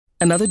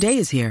Another day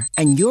is here,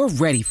 and you're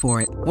ready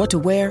for it. What to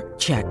wear?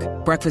 Check.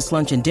 Breakfast,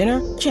 lunch, and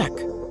dinner? Check.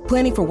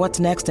 Planning for what's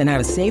next and how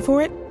to save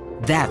for it?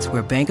 That's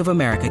where Bank of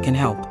America can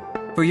help.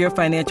 For your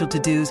financial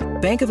to-dos,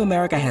 Bank of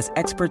America has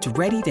experts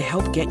ready to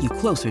help get you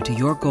closer to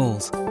your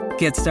goals.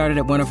 Get started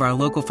at one of our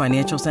local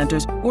financial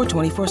centers or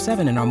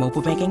 24/7 in our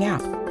mobile banking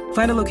app.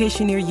 Find a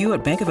location near you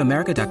at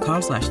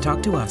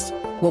bankofamerica.com/talktous.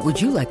 What would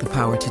you like the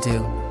power to do?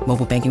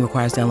 Mobile banking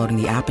requires downloading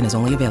the app and is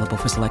only available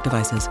for select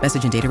devices.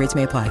 Message and data rates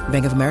may apply.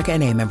 Bank of America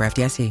N.A., member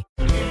FDIC.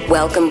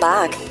 Welcome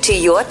back to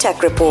Your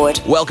Tech Report.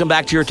 Welcome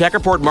back to Your Tech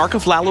Report. Mark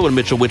Aflalo and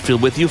Mitchell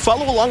Whitfield with you.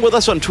 Follow along with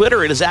us on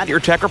Twitter. It is at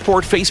Your Tech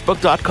Report,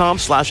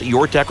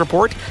 Facebook.com/Your Tech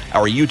Report.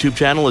 Our YouTube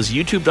channel is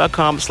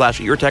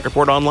YouTube.com/Your Tech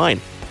Report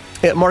online.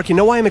 Mark, you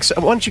know why I'm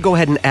excited? Why don't you go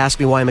ahead and ask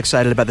me why I'm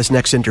excited about this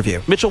next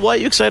interview? Mitchell, why are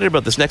you excited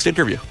about this next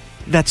interview?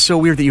 That's so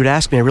weird that you'd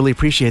ask me. I really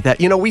appreciate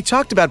that. You know, we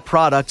talked about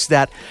products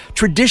that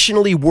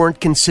traditionally weren't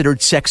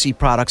considered sexy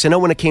products. I know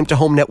when it came to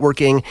home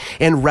networking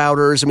and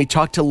routers, and we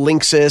talked to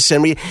Linksys,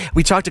 and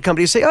we talked to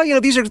companies say, oh, you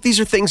know, these are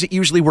things that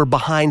usually were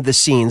behind the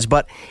scenes.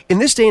 But in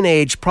this day and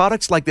age,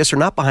 products like this are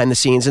not behind the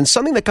scenes. And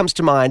something that comes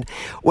to mind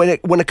when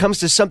it comes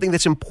to something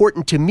that's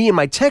important to me in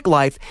my tech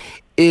life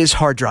is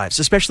hard drives,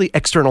 especially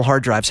external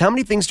hard drives. How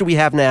many things do we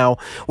have now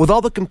with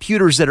all the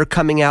computers that are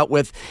coming out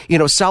with, you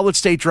know, solid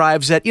state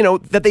drives that, you know,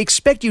 that they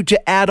expect you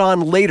to add on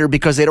later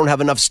because they don't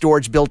have enough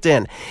storage built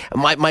in?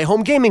 My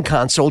home gaming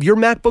console, your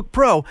MacBook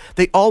Pro,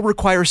 they all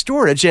require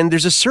storage. And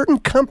there's a certain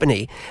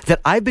company that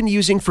I've been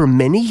using for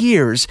many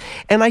years,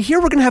 and I hear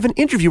we're going to have an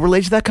interview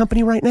related to that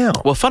company right now.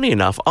 Well, funny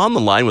enough, on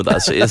the line with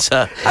us is...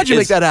 How'd you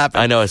make that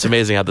happen? I know, it's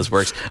amazing how this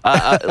works.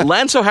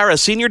 Lance O'Hara,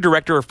 Senior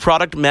Director of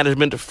Product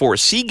Management for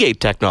Seagate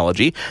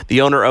Technology,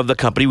 the owner of the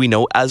company we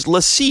know as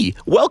LaCie.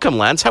 Welcome,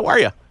 Lance. How are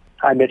you?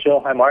 Hi,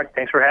 Mitchell. Hi, Mark.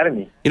 Thanks for having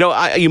me. You know,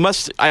 I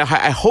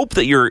hope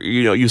that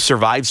you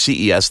survived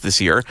CES this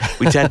year.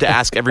 We tend to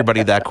ask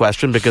everybody that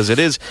question because it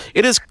is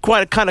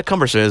quite kind of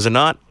cumbersome, is it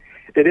not?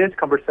 It is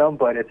cumbersome,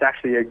 but it's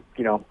actually,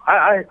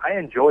 I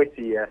enjoy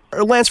CES.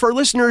 Lance, for our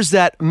listeners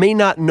that may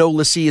not know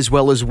LaCie as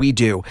well as we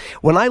do,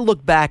 when I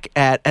look back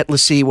at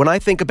LaCie, when I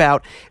think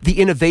about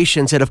the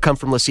innovations that have come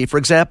from LaCie, for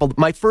example,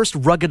 my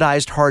first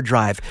ruggedized hard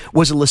drive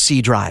was a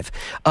LaCie drive.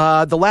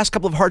 The last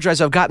couple of hard drives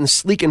I've gotten,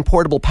 sleek and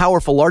portable,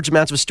 powerful, large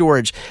amounts of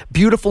storage,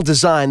 beautiful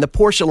design. The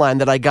Porsche line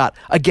that I got,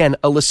 again,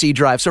 a LaCie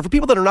drive. So for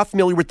people that are not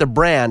familiar with the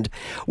brand,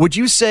 would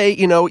you say,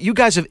 you know, you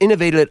guys have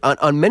innovated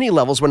on many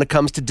levels when it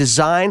comes to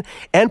design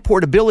and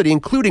portability,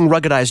 including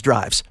ruggedized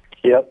drives?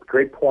 Yep,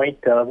 great point.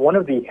 One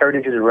of the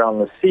heritages around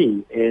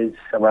LaCie is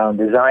around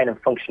design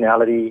and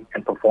functionality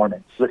and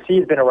performance. LaCie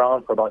has been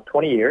around for about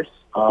 20 years,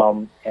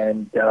 and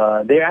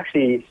they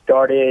actually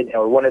started,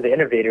 or one of the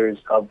innovators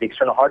of the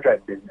external hard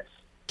drive business.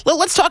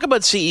 Let's talk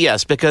about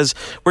CES because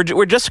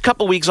we're just a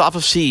couple weeks off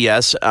of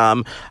CES.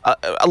 A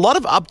lot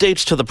of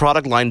updates to the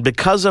product line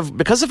because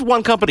of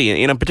one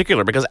company in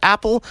particular. Because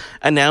Apple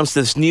announced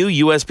this new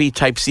USB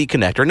Type-C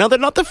connector. Now they're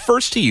not the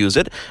first to use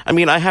it. I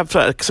mean, I have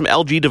some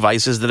LG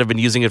devices that have been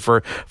using it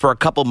for a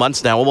couple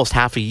months now, almost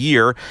half a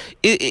year.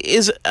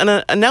 Is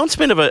an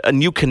announcement of a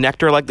new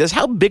connector like this?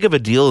 How big of a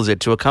deal is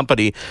it to a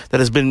company that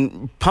has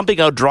been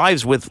pumping out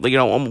drives with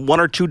one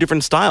or two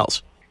different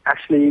styles?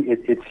 Actually,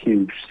 it's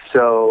huge.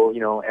 So,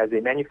 as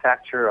a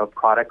manufacturer of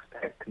products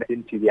that connect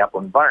into the Apple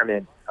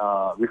environment,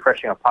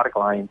 refreshing our product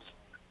lines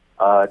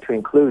to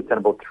include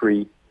Thunderbolt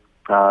 3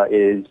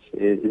 is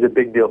a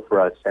big deal for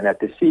us. And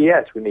at the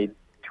CES, we made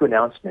two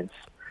announcements.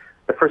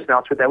 The first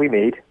announcement that we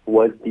made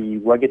was the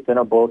rugged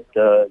Thunderbolt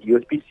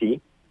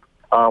USB-C.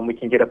 We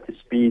can get up to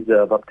speeds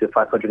of up to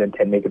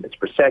 510 megabits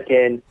per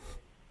second.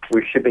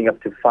 We're shipping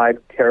up to 5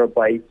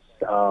 terabytes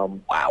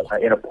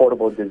in a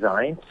portable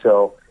design.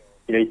 So,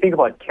 you think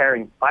about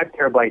carrying 5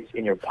 terabytes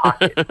in your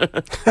pocket,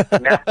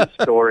 massive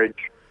storage,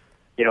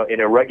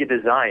 in a rugged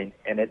design,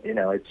 and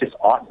it's just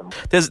awesome.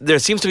 There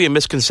seems to be a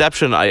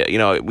misconception.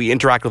 We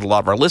interact with a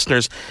lot of our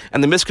listeners,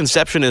 and the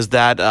misconception is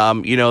that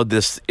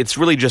it's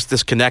really just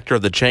this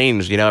connector that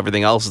changed.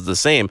 Everything else is the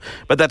same,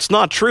 but that's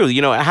not true.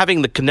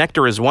 Having the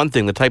connector is one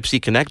thing, the Type-C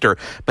connector,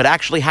 but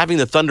actually having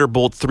the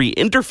Thunderbolt 3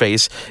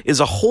 interface is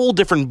a whole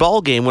different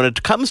ballgame when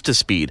it comes to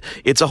speed.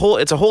 It's a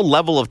whole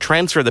level of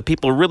transfer that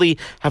people really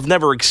have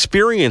never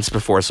experienced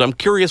before. So I'm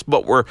curious,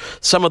 what were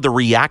some of the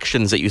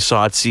reactions that you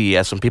saw at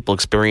CES when people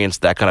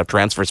experienced that kind of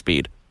transfer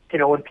speed?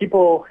 When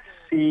people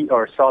see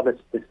or saw the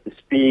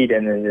speed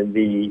and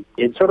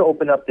it sort of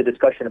opened up the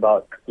discussion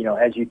about,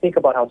 as you think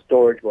about how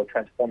storage will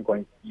transform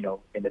going,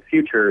 in the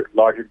future,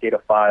 larger data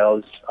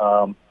files,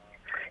 and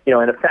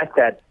the fact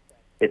that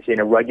it's in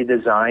a rugged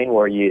design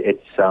where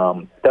it's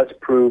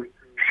dust-proof,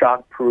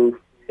 shock-proof,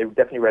 it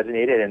definitely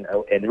resonated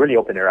and really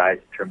opened their eyes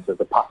in terms of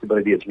the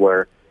possibilities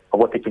of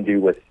what they can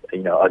do with,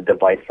 a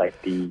device like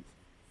the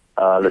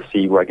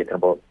LaCie rugged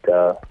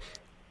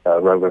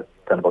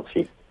Thunderbolt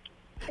C.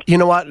 You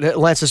know what,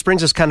 Lance, this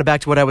brings us kind of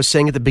back to what I was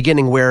saying at the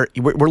beginning, where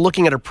we're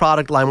looking at a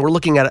product line, we're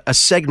looking at a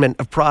segment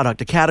of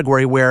product, a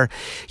category where,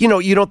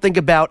 you don't think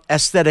about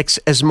aesthetics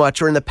as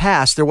much, or in the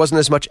past, there wasn't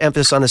as much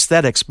emphasis on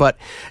aesthetics, but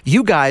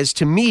you guys,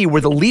 to me,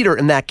 were the leader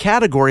in that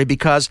category,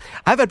 because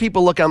I've had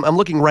people look, I'm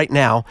looking right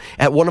now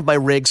at one of my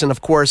rigs, and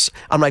of course,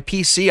 on my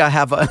PC, I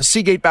have a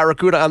Seagate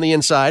Barracuda on the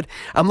inside.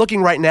 I'm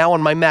looking right now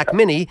on my Mac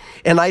Mini,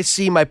 and I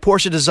see my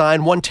Porsche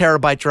Design 1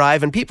 terabyte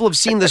drive, and people have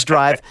seen this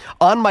drive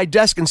on my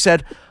desk and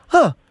said,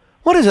 huh,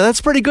 what is it? That's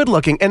pretty good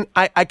looking. And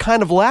I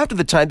kind of laughed at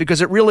the time,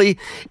 because it really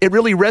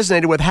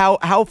resonated with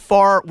how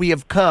far we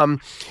have come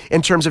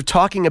in terms of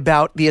talking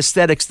about the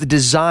aesthetics, the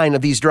design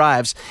of these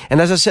drives. And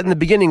as I said in the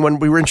beginning when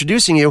we were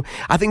introducing you,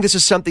 I think this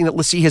is something that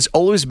LaCie has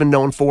always been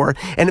known for.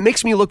 And it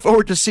makes me look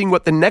forward to seeing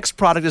what the next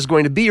product is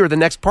going to be, or the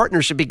next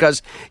partnership,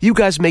 because you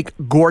guys make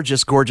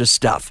gorgeous, gorgeous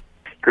stuff.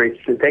 Great.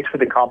 So thanks for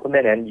the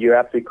compliment. And you're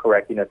absolutely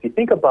correct. If you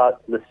think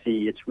about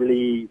LaCie, it's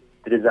really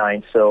the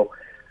design. So,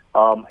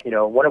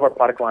 one of our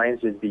product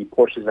lines is the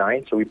Porsche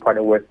Design. So we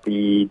partner with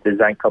the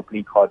design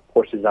company called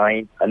Porsche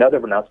Design. Another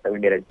announcement that we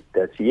made at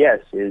the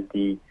CES is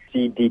the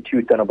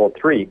CD2 Thunderbolt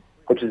 3,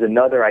 which is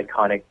another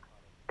iconic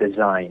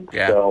design.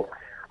 Yeah. So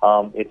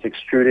it's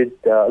extruded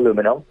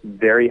aluminum,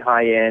 very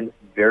high-end,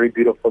 very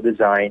beautiful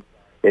design.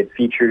 It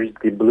features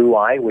the blue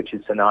eye, which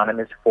is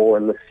synonymous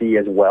for LaCie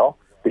as well,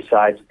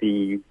 besides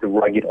the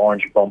rugged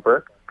orange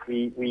bumper.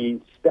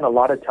 We spend a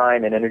lot of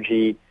time and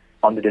energy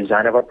on the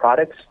design of our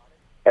products,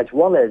 as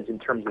well as in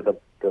terms of the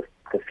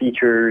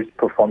features,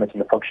 performance, and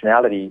the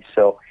functionality.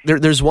 So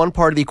there's one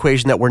part of the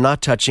equation that we're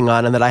not touching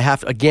on, and that I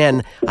have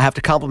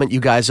to compliment you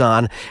guys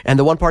on. And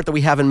the one part that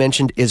we haven't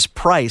mentioned is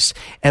price.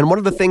 And one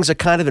of the things that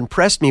kind of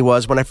impressed me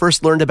was when I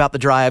first learned about the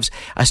drives,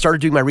 I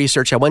started doing my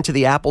research. I went to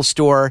the Apple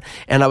store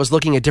and I was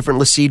looking at different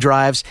LaCie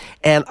drives,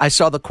 and I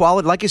saw the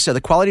quality, like you said,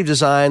 the quality of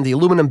design, the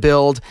aluminum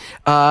build,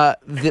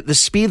 the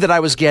speed that I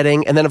was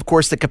getting, and then of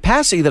course the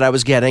capacity that I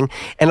was getting.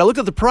 And I looked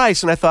at the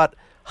price and I thought,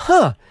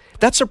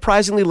 that's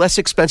surprisingly less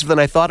expensive than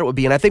I thought it would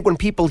be. And I think when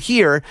people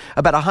hear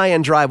about a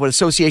high-end drive with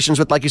associations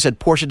with, like you said,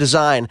 Porsche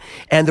Design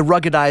and the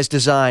ruggedized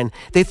design,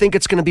 they think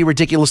it's going to be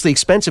ridiculously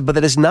expensive, but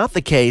that is not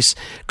the case,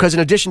 because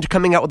in addition to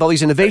coming out with all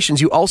these innovations,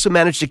 you also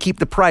manage to keep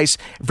the price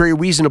very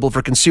reasonable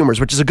for consumers,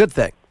 which is a good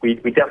thing. We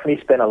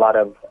definitely spend a lot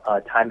of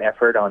time,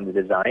 effort on the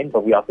design,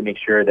 but we also make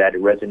sure that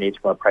it resonates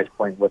from a price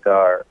point with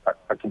our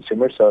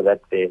consumers, so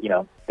that they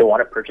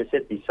want to purchase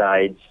it.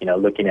 Besides,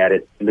 looking at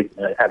it,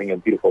 having a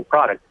beautiful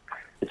product,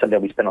 it's something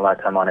that we spend a lot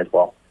of time on as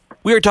well.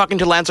 We are talking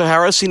to Lance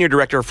O'Hara, Senior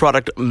Director of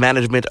Product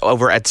Management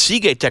over at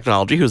Seagate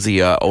Technology, who's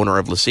the owner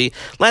of LaCie.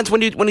 Lance,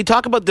 when you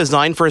talk about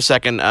design for a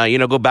second,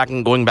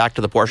 going back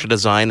to the Porsche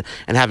Design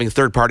and having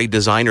third-party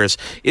designers,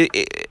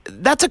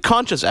 that's a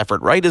conscious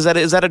effort, right? Is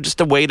that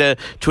just a way to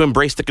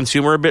embrace the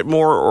consumer a bit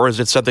more, or is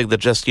it something that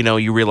just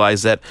you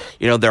realize that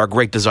there are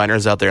great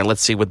designers out there and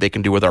let's see what they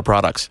can do with our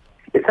products?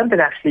 It's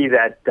something actually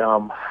that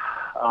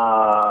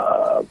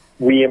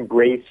we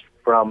embrace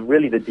from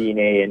really the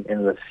DNA in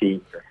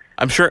LaCie.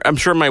 I'm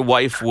sure my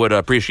wife would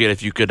appreciate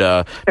if you could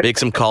make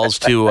some calls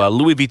to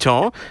Louis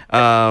Vuitton,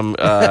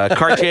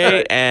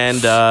 Cartier,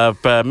 and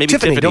maybe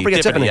Tiffany. Don't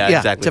forget Tiffany. Yeah,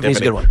 exactly. Tiffany's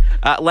Tiffany. a good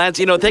one. Lance,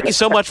 thank you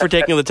so much for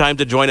taking the time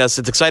to join us.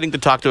 It's exciting to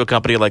talk to a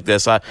company like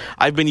this.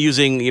 I've been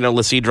using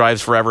LaCie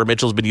drives forever.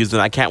 Mitchell's been using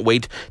them. I can't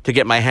wait to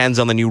get my hands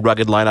on the new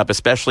rugged lineup,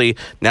 especially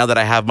now that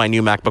I have my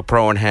new MacBook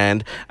Pro in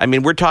hand. I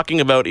mean, we're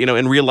talking about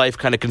in real life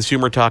kind of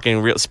consumer talking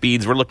real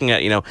speeds. We're looking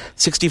at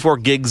 64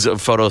 gigs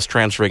of photos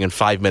transferring in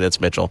 5 minutes,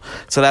 Mitchell.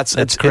 So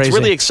it's crazy. It's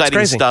really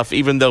exciting stuff,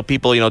 even though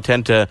people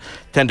tend to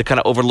kind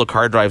of overlook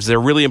hard drives. They're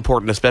really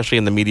important, especially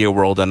in the media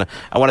world. And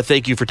I want to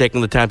thank you for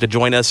taking the time to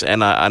join us,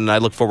 and I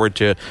look forward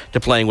to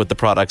playing with the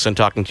products and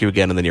talking to you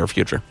again in the near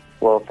future.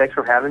 Well, thanks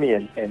for having me,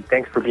 and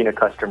thanks for being a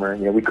customer.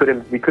 We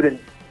couldn't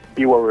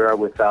be where we are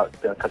without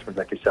customers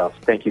like yourselves.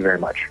 Thank you very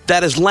much.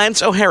 That is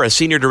Lance O'Hara,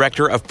 Senior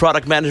Director of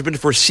Product Management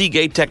for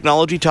Seagate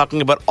Technology,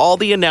 talking about all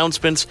the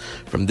announcements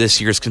from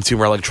this year's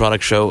Consumer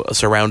Electronics Show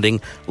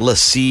surrounding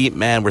LaCie.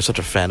 Man, we're such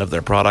a fan of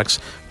their products,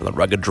 from the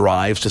rugged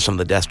drives to some of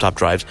the desktop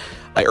drives.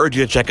 I urge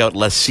you to check out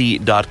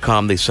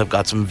LaCie.com. They've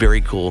got some very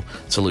cool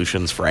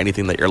solutions for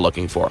anything that you're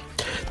looking for.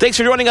 Thanks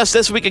for joining us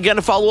this week. Again,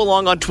 to follow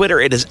along on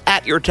Twitter, it is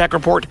at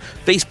YourTechReport,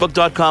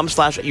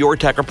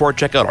 Facebook.com/YourTechReport.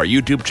 Check out our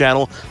YouTube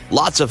channel.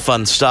 Lots of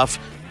fun stuff.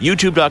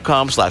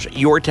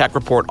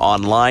 YouTube.com/YourTechReport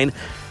online.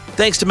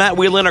 Thanks to Matt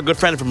Whelan, our good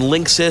friend from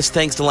Linksys.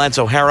 Thanks to Lance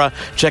O'Hara.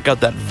 Check out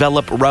that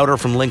Velop router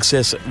from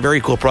Linksys.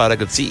 Very cool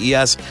product at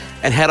CES.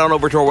 And head on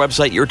over to our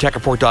website,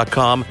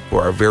 YourTechReport.com,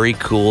 for our very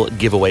cool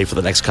giveaway for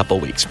the next couple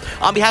of weeks.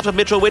 On behalf of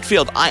Mitchell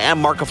Whitfield, I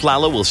am Mark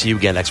Aflalo. We'll see you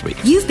again next week.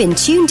 You've been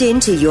tuned in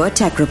to Your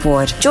Tech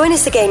Report. Join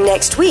us again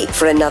next week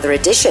for another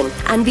edition.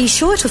 And be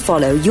sure to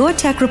follow Your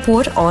Tech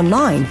Report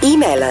online.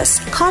 Email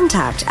us,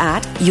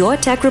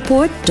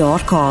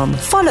 contact@YourTechReport.com.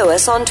 Follow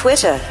us on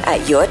Twitter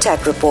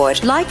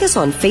 @YourTechReport. Like us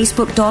on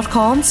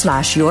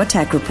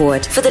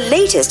Facebook.com/YourTechReport for the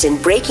latest in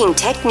breaking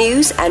tech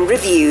news and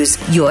reviews.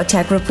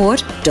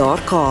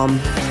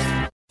 YourTechReport.com.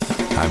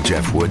 I'm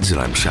Jeff Woods,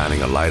 and I'm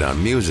shining a light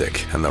on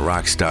music and the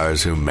rock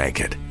stars who make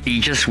it. He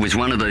just was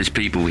one of those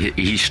people.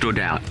 He stood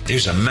out. He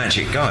was a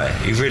magic guy.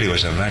 He really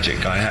was a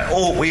magic guy.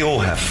 We all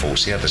have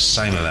faults. He had the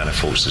same amount of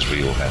faults as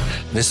we all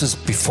have. This was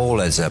before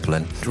Led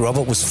Zeppelin.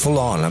 Robert was full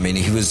on. I mean,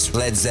 he was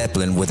Led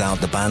Zeppelin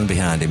without the band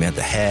behind him. He had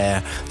the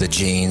hair, the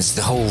jeans,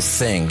 the whole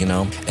thing, you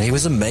know. And he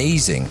was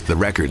amazing. The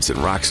Records and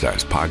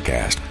Rockstars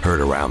podcast, heard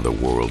around the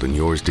world and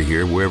yours to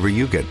hear wherever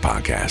you get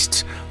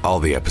podcasts. All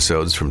the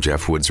episodes from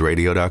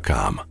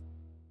JeffWoodsRadio.com.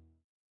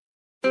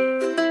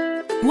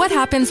 What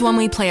happens when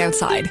we play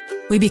outside?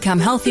 We become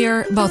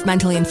healthier, both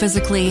mentally and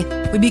physically.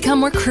 We become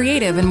more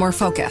creative and more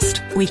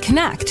focused. We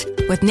connect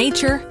with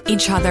nature,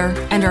 each other,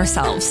 and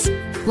ourselves.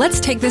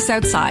 Let's Take This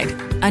Outside,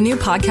 a new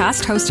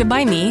podcast hosted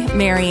by me,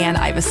 Marianne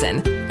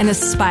Iveson, an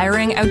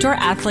aspiring outdoor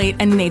athlete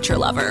and nature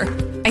lover.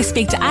 I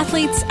speak to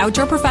athletes,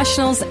 outdoor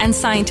professionals, and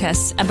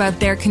scientists about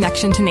their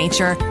connection to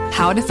nature,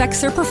 how it affects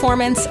their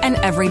performance, and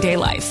everyday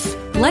life.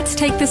 Let's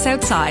Take This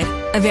Outside,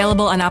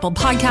 available on Apple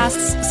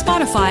Podcasts,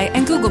 Spotify,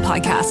 and Google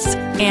Podcasts,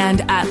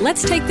 and at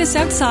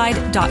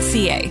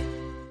letstakethisoutside.ca.